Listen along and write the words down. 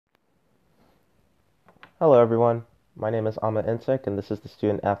Hello, everyone. My name is Ama Insek, and this is the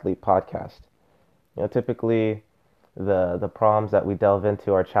Student Athlete Podcast. Typically, the problems that we delve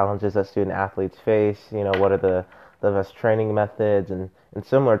into are challenges that student athletes face. What are the best training methods and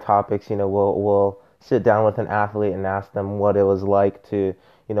similar topics. We'll sit down with an athlete and ask them what it was like to,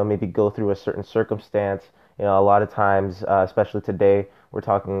 maybe go through a certain circumstance. A lot of times, especially today, we're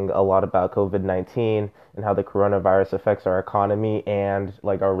talking a lot about COVID-19 and how the coronavirus affects our economy and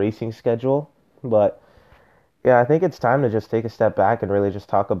like our racing schedule. But yeah, I think it's time to just take a step back and really just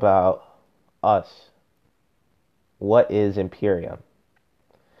talk about us. What is Imperium?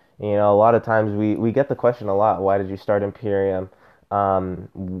 A lot of times we get the question a lot, why did you start Imperium?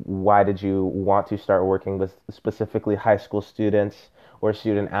 Why did you want to start working with specifically high school students or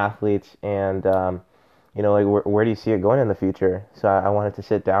student athletes? And, like where do you see it going in the future? So I wanted to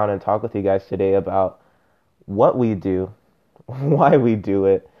sit down and talk with you guys today about what we do, why we do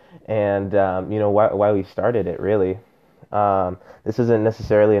it, and why we started it really. This isn't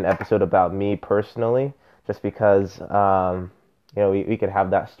necessarily an episode about me personally, just because we could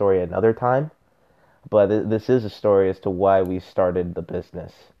have that story another time. But this is a story as to why we started the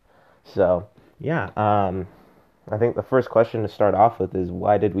business. So yeah, I think the first question to start off with is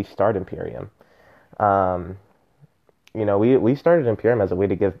why did we start Imperium? Um, we started Imperium as a way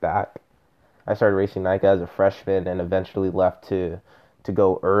to give back. I started racing NICA as a freshman and eventually left to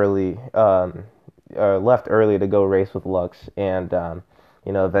go early, left early to go race with Lux, and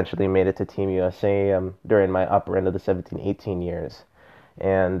eventually made it to Team USA during my upper end of the 17-18 years.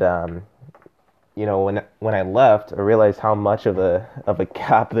 And when I left, I realized how much of a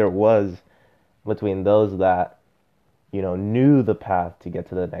gap there was between those that knew the path to get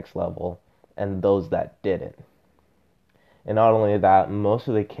to the next level and those that didn't. And not only that, most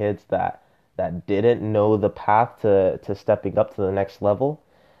of the kids that didn't know the path to stepping up to the next level,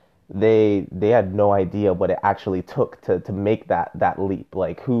 they had no idea what it actually took to make that leap.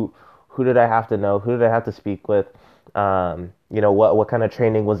 Like who did I have to know? Who did I have to speak with? What kind of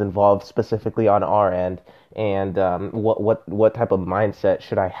training was involved specifically on our end, and what type of mindset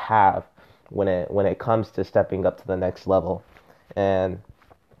should I have when it comes to stepping up to the next level? And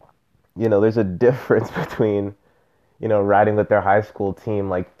there's a difference between riding with their high school team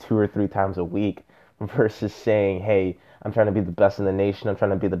like 2 or 3 times a week versus saying, hey, I'm trying to be the best in the nation. I'm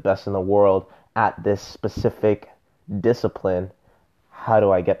trying to be the best in the world at this specific discipline. How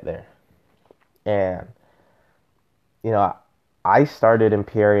do I get there? And, you know, I started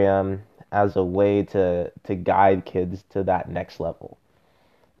Imperium as a way to guide kids to that next level.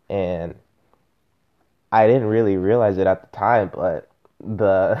 And I didn't really realize it at the time, but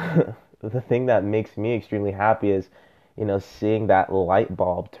the the thing that makes me extremely happy is, seeing that light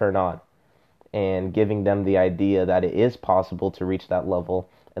bulb turn on and giving them the idea that it is possible to reach that level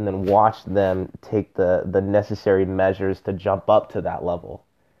and then watch them take the necessary measures to jump up to that level.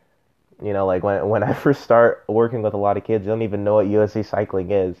 Like when I first start working with a lot of kids, they don't even know what USA cycling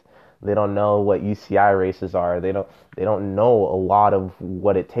is. They don't know what UCI races are. They don't know a lot of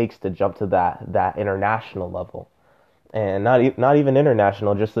what it takes to jump to that international level. And not even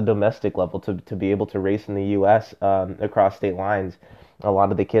international, just the domestic level to be able to race in the U.S. Across state lines. A lot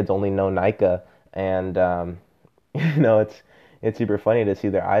of the kids only know NICA, and it's super funny to see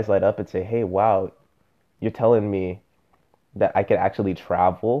their eyes light up and say, "Hey, wow, you're telling me that I could actually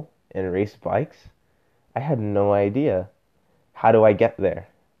travel and race bikes? I had no idea. How do I get there?"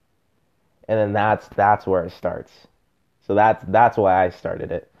 And then that's where it starts. So that's why I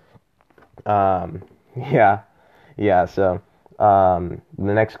started it. Um, yeah. Yeah, so the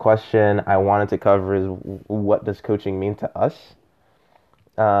next question I wanted to cover is what does coaching mean to us?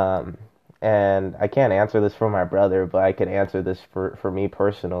 Um, and I can't answer this for my brother, but I can answer this for me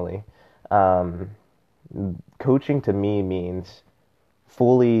personally. Um, Coaching to me means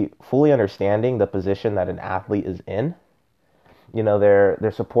fully understanding the position that an athlete is in,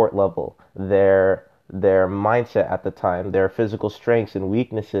 their support level, their mindset at the time, their physical strengths and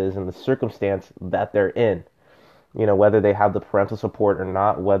weaknesses and the circumstance that they're in, whether they have the parental support or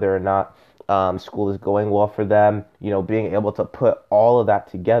not, whether or not school is going well for them, being able to put all of that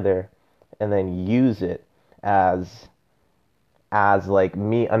together and then use it as like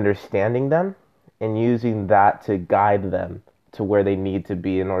me understanding them and using that to guide them to where they need to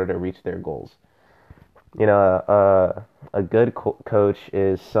be in order to reach their goals. A good coach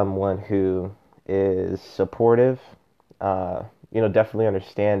is someone who is supportive, definitely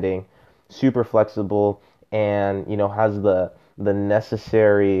understanding, super flexible, and has the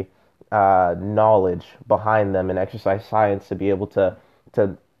necessary knowledge behind them and exercise science to be able to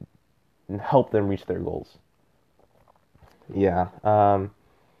help them reach their goals. Yeah.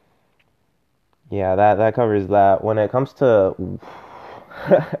 Yeah, that covers that. When it comes to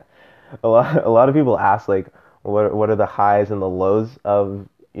a lot of people ask like what are the highs and the lows of,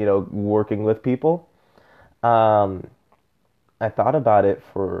 working with people? Um, I thought about it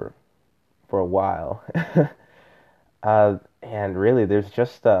for a while. And really there's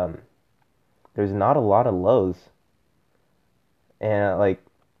not a lot of lows. And like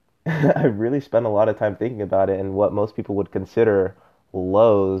I really spent a lot of time thinking about it, and what most people would consider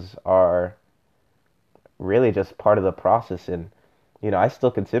lows are really just part of the process. And I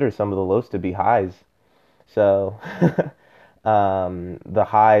still consider some of the lows to be highs. So the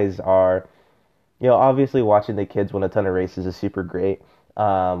highs are, obviously watching the kids win a ton of races is super great.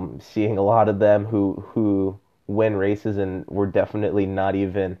 Seeing a lot of them who win races and were definitely not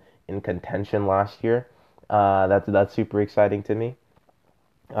even in contention last year. That's super exciting to me.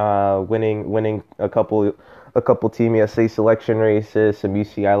 Winning a couple Team USA selection races, some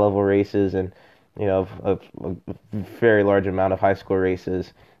UCI level races, and a very large amount of high school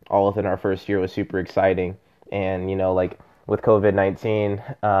races all within our first year was super exciting. And like with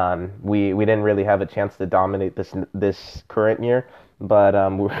COVID-19, we didn't really have a chance to dominate this current year, but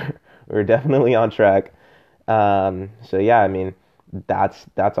we're definitely on track. So yeah, I mean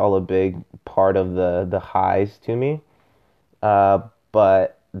that's all a big part of the highs to me.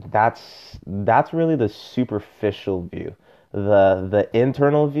 But that's really the superficial view. The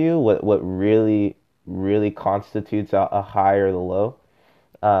internal view, what really constitutes a high or the low,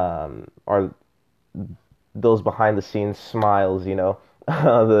 are those behind the scenes smiles,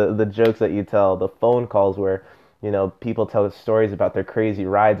 the jokes that you tell, the phone calls where, people tell stories about their crazy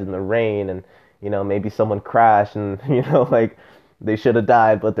rides in the rain, and maybe someone crashed and like they should have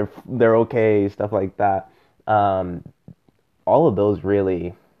died but they're okay, stuff like that. Um, all of those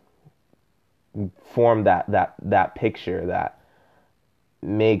really form that picture that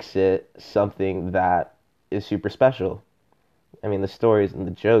makes it something that is super special. I mean, the stories and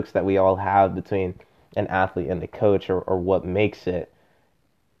the jokes that we all have between an athlete and the coach are what makes it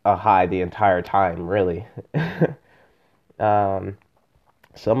a high the entire time, really. um,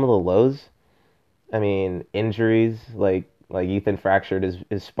 some of the lows, I mean, injuries like Ethan fractured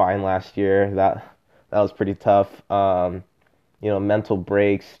his spine last year. That was pretty tough. Mental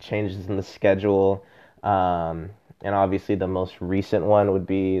breaks, changes in the schedule, and obviously the most recent one would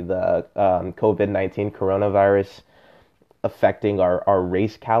be the COVID-19 coronavirus affecting our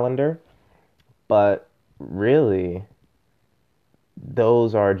race calendar. But really,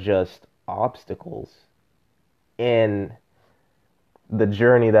 those are just obstacles in the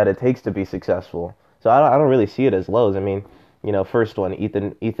journey that it takes to be successful. So I don't really see it as lows. I mean, first one,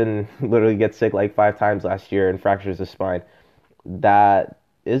 Ethan literally gets sick like 5 times last year and fractures his spine. That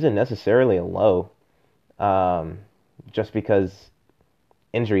isn't necessarily a low, um, just because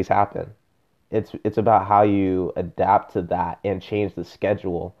injuries happen. It's about how you adapt to that and change the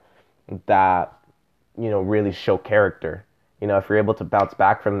schedule that really show character. If you're able to bounce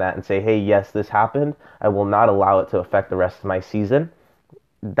back from that and say, hey, yes, this happened, I will not allow it to affect the rest of my season.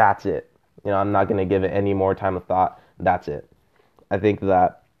 That's it. I'm not going to give it any more time of thought. That's it. I think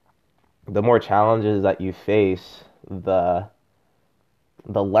that the more challenges that you face, the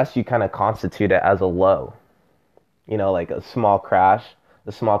less you kind of constitute it as a low. Like the small crash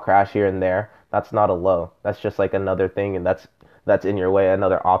here and there, that's not a low. That's just like another thing, and that's in your way,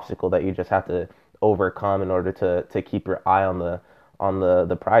 another obstacle that you just have to overcome in order to keep your eye on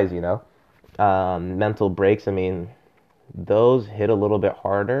the prize. Mental breaks. I mean, those hit a little bit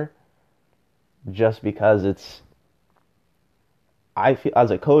harder, just because I feel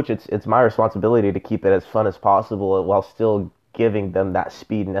as a coach, it's my responsibility to keep it as fun as possible while still giving them that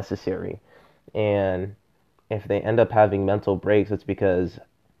speed necessary. And if they end up having mental breaks, it's because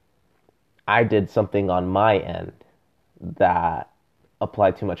I did something on my end that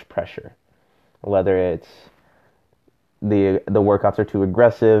applied too much pressure. Whether it's the workouts are too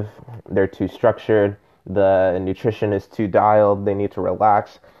aggressive, they're too structured, the nutrition is too dialed, they need to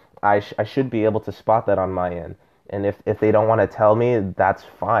relax. I should be able to spot that on my end. And if they don't want to tell me, that's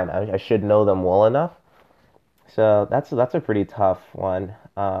fine. I should know them well enough. So that's a pretty tough one.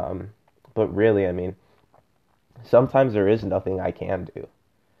 But really, I mean, sometimes there is nothing I can do.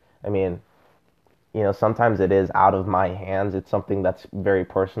 I mean, sometimes it is out of my hands. It's something that's very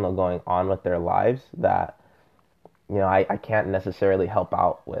personal going on with their lives that, I can't necessarily help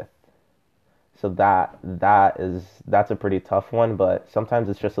out with. So that's a pretty tough one, but sometimes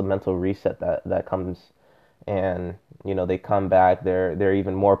it's just a mental reset that comes, and they come back, they're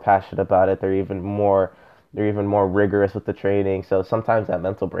even more passionate about it. They're even more rigorous with the training. So sometimes that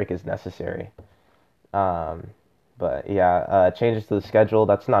mental break is necessary. Um, But yeah, changes to the schedule.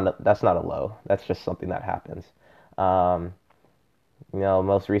 That's not a low. That's just something that happens. Um,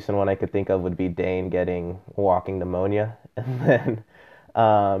 most recent one I could think of would be Dane getting walking pneumonia and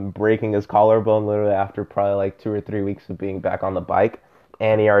then breaking his collarbone literally after probably like 2 or 3 weeks of being back on the bike.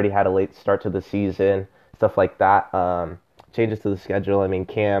 And he already had a late start to the season, stuff like that. Changes to the schedule. I mean,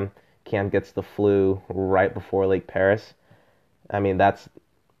 Cam gets the flu right before Lake Paris. I mean, that's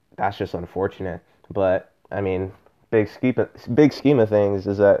just unfortunate. But I mean, big scheme of things,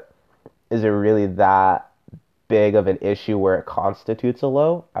 is it really that big of an issue where it constitutes a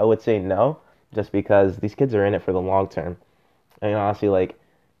low? I would say no, just because these kids are in it for the long term. I mean, honestly, like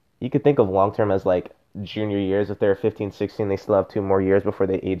you could think of long term as like junior years. If they're 15, 16, they still have 2 more years before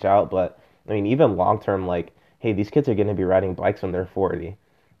they age out. But I mean, even long term, like, hey, these kids are going to be riding bikes when they're 40.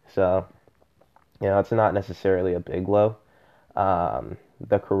 So, it's not necessarily a big low.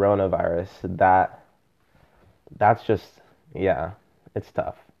 The coronavirus, that's just, yeah, it's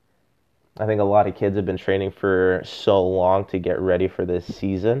tough. I think a lot of kids have been training for so long to get ready for this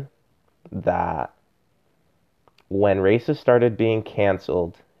season that when races started being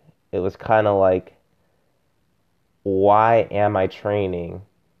canceled, it was kind of like, why am I training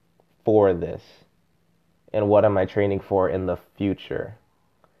for this? And what am I training for in the future?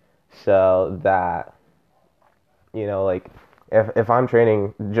 So that, like if I'm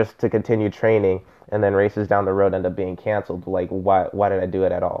training just to continue training and then races down the road end up being canceled, like why did I do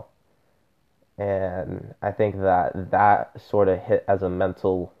it at all? And I think that sort of hit as a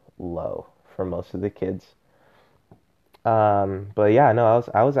mental low for most of the kids. But yeah, no,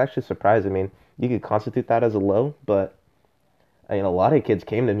 I was actually surprised. I mean, you could constitute that as a low, but I mean, a lot of kids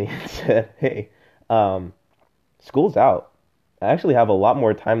came to me and said, "Hey, um, school's out. I actually have a lot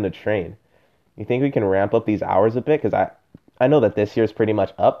more time to train. You think we can ramp up these hours a bit? Because I know that this year's pretty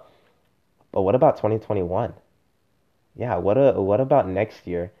much up, but what about 2021? Yeah, what about next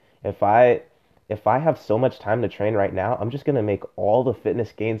year? If I if I have so much time to train right now, I'm just gonna make all the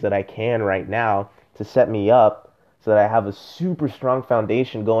fitness gains that I can right now to set me up so that I have a super strong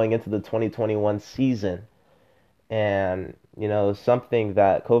foundation going into the 2021 season. And, something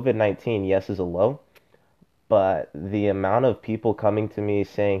that COVID-19, yes, is a low, but the amount of people coming to me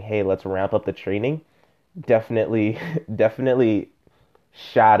saying, "Hey, let's ramp up the training," definitely definitely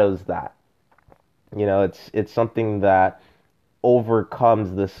shadows that. It's something that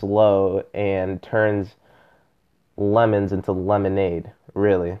overcomes the slow and turns lemons into lemonade,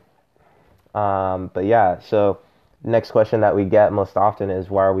 really. But yeah, so next question that we get most often is,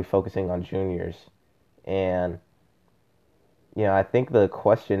 why are we focusing on juniors? And I think the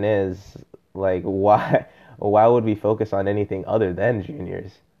question is like, why would we focus on anything other than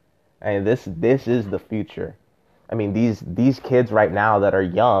juniors? I mean, this is the future. I mean, these kids right now that are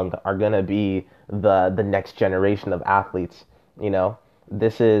young are gonna be the next generation of athletes. You know,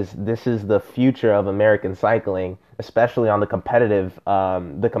 this is the future of American cycling, especially on the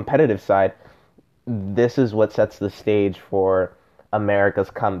competitive side. This is what sets the stage for America's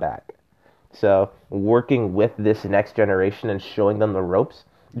comeback. So working with this next generation and showing them the ropes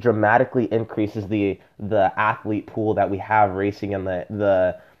dramatically increases the athlete pool that we have racing in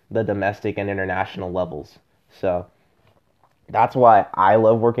the domestic and international levels. So that's why I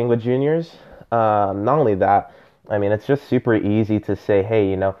love working with juniors. Not only that, I mean, it's just super easy to say, hey,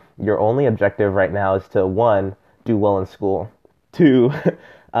 your only objective right now is to, one, do well in school, two,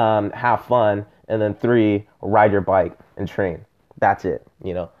 have fun, and then three, ride your bike and train. That's it.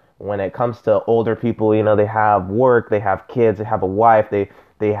 When it comes to older people, they have work, they have kids, they have a wife,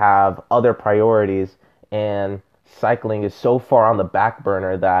 they have other priorities, and cycling is so far on the back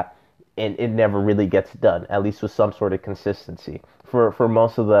burner that it never really gets done, at least with some sort of consistency. For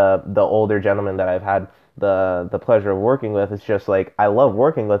most of the older gentlemen that I've had the pleasure of working with, it's just like, I love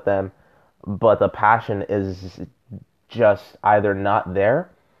working with them, but the passion is just either not there,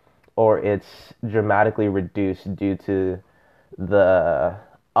 or it's dramatically reduced due to the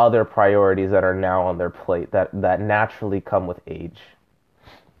other priorities that are now on their plate that naturally come with age.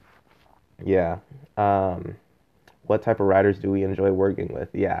 Yeah. What type of riders do we enjoy working with?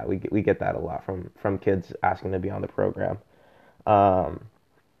 Yeah, we get that a lot from kids asking to be on the program. Um,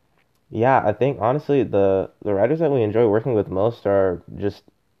 yeah, I think honestly the riders that we enjoy working with most are just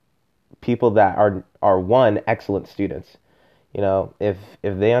people that are one, excellent students. If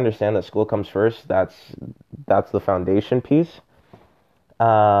they understand that school comes first, that's the foundation piece.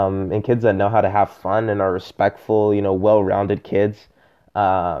 And kids that know how to have fun and are respectful, well-rounded kids.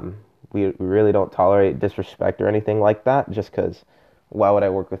 We really don't tolerate disrespect or anything like that, just because why would I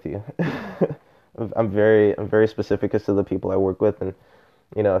work with you? I'm very specific as to the people I work with, and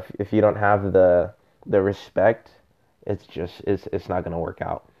if you don't have the respect it's not going to work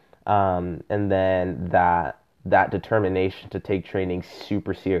out. And then that determination to take training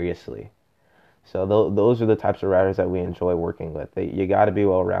super seriously. So those are the types of riders that we enjoy working with. You got to be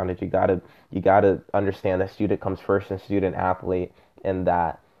well rounded. You got to understand that student comes first and student athlete, and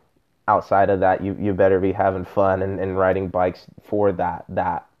that outside of that, you better be having fun and riding bikes for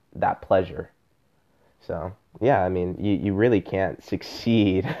that pleasure. So yeah, I mean, you really can't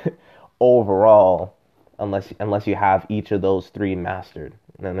succeed overall unless you have each of those three mastered,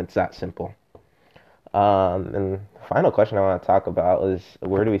 and it's that simple. And the final question I want to talk about is,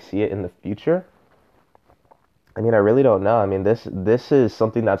 where do we see it in the future? I mean, I really don't know. I mean, this is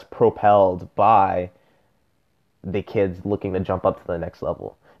something that's propelled by the kids looking to jump up to the next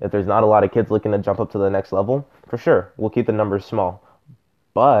level. If there's not a lot of kids looking to jump up to the next level, for sure, we'll keep the numbers small.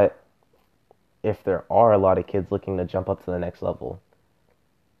 But if there are a lot of kids looking to jump up to the next level,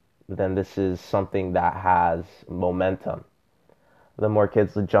 then this is something that has momentum. The more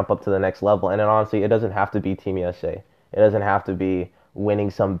kids that jump up to the next level, and then honestly, it doesn't have to be Team USA. It doesn't have to be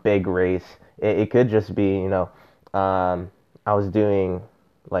winning some big race. It could just be, I was doing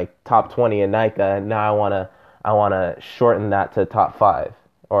like top 20 in NICA, and now I wanna shorten that to top five,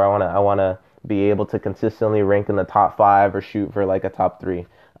 or I wanna be able to consistently rank in the top five or shoot for like a top three.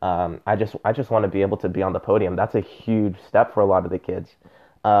 I just want to be able to be on the podium. That's a huge step for a lot of the kids.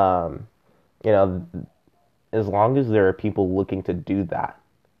 Um, you know, as long as there are people looking to do that,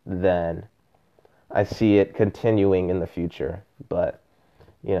 then I see it continuing in the future. But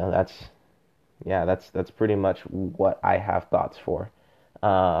that's that's pretty much what I have thoughts for.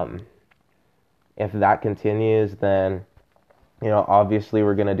 Um, if that continues, then obviously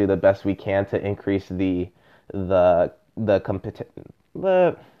we're gonna do the best we can to increase the the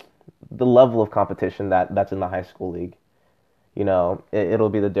the level of competition that's in the high school league. It'll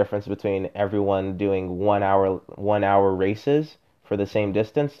be the difference between everyone doing 1 hour races for the same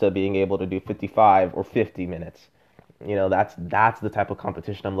distance to being able to do 55 or 50 minutes. That's the type of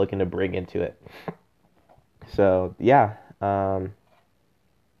competition I'm looking to bring into it. So yeah,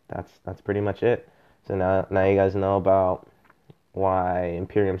 that's pretty much it. So now you guys know about why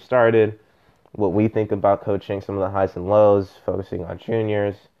Imperium started, what we think about coaching, some of the highs and lows, focusing on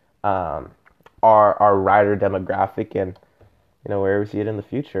juniors, um, our rider demographic, and where we see it in the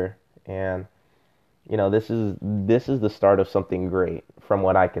future. And this is the start of something great from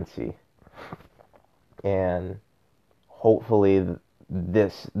what I can see. And hopefully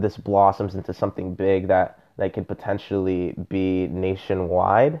this blossoms into something big that could potentially be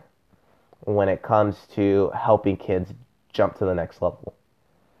nationwide when it comes to helping kids jump to the next level.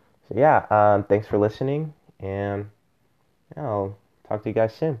 So yeah, thanks for listening, and yeah, I'll talk to you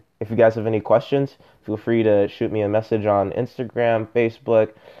guys soon. If you guys have any questions, feel free to shoot me a message on Instagram,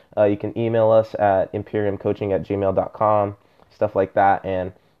 Facebook. You can email us at imperiumcoaching@gmail.com, stuff like that.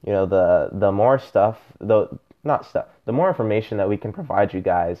 And the more stuff, the more information that we can provide you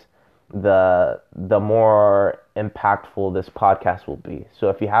guys, the more impactful this podcast will be. So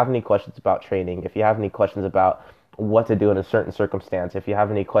if you have any questions about training, if you have any questions about what to do in a certain circumstance, if you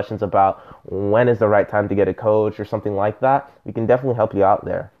have any questions about when is the right time to get a coach or something like that, we can definitely help you out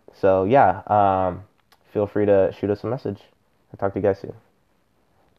there. So yeah, feel free to shoot us a message. I'll talk to you guys soon.